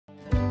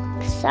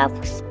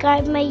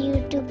subscribe my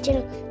YouTube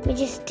channel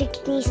Majestic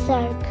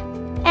Nisarg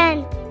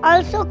and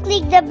also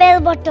click the bell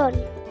button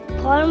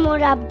for more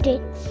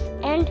updates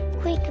and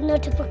quick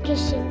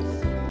notifications.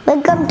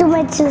 Welcome to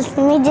my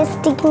channel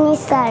Majestic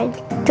Nisarg.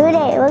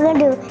 Today we're going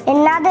to do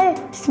another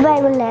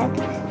survival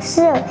hack.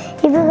 So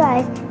if you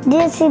guys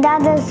didn't see the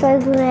other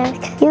survival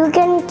hack, you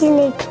can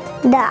click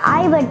the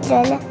I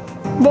button,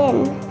 then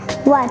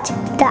watch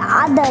the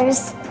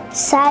others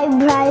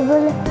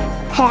survival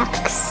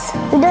hacks.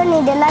 You don't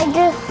need a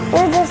lighter,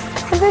 you just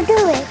have to do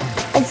it.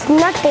 It's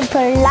not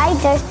for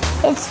lighters,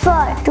 it's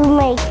for to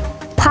make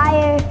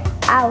fire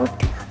out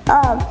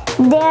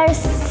of their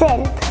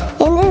self.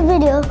 In this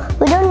video,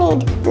 we don't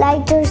need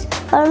lighters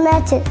or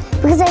matches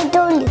because I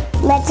told you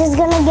matches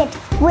gonna get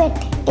wet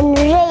in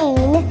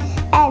rain,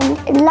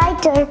 and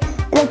lighter,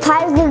 the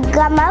fire will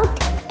come out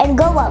and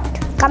go out.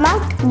 Come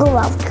out, go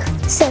out.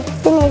 So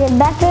you need a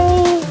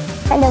battery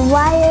and a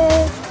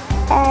wire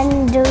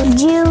and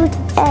juice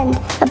and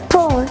a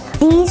pole.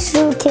 These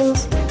two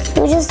things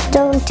you just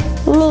don't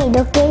need,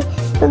 okay?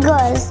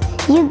 Because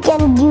you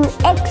can do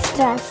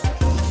extras.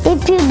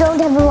 If you don't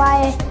have a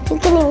wire, you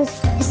can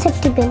use a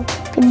safety pin.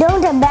 If you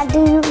don't have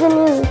battery, you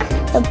can use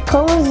the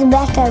phone's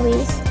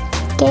batteries.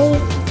 Okay?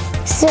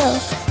 So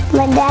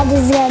my dad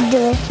is gonna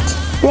do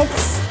it.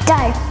 Let's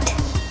start.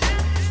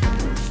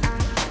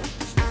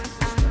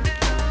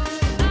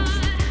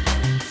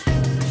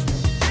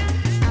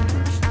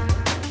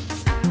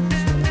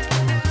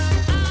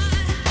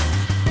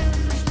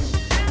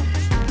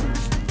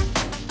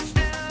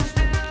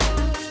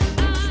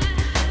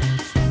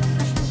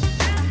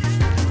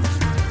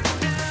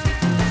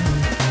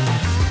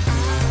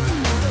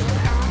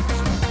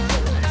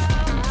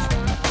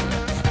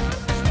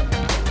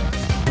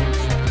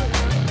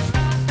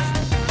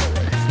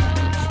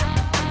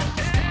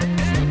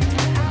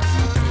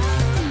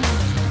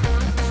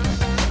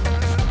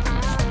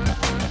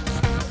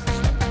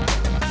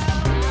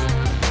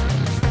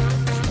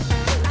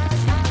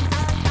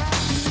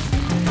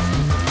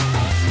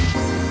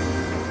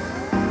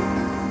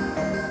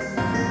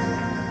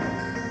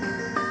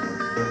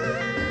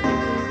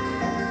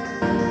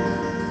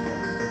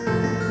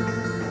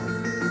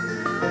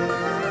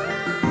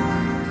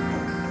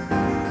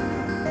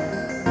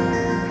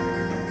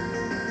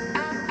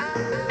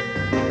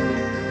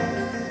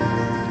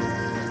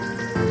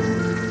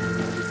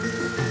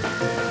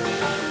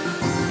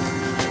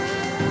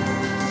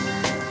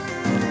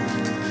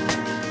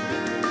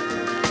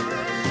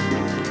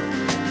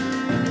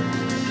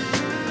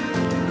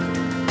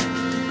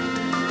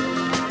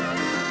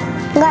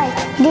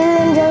 Guys, do you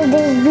enjoy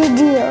this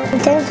video?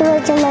 Thanks for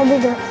watching my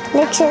video.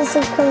 Like, share,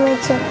 subscribe my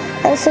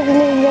channel. Also click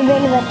the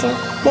bell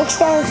button. Next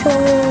time, show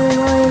me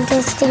more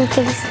interesting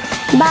things.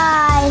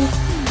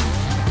 Bye.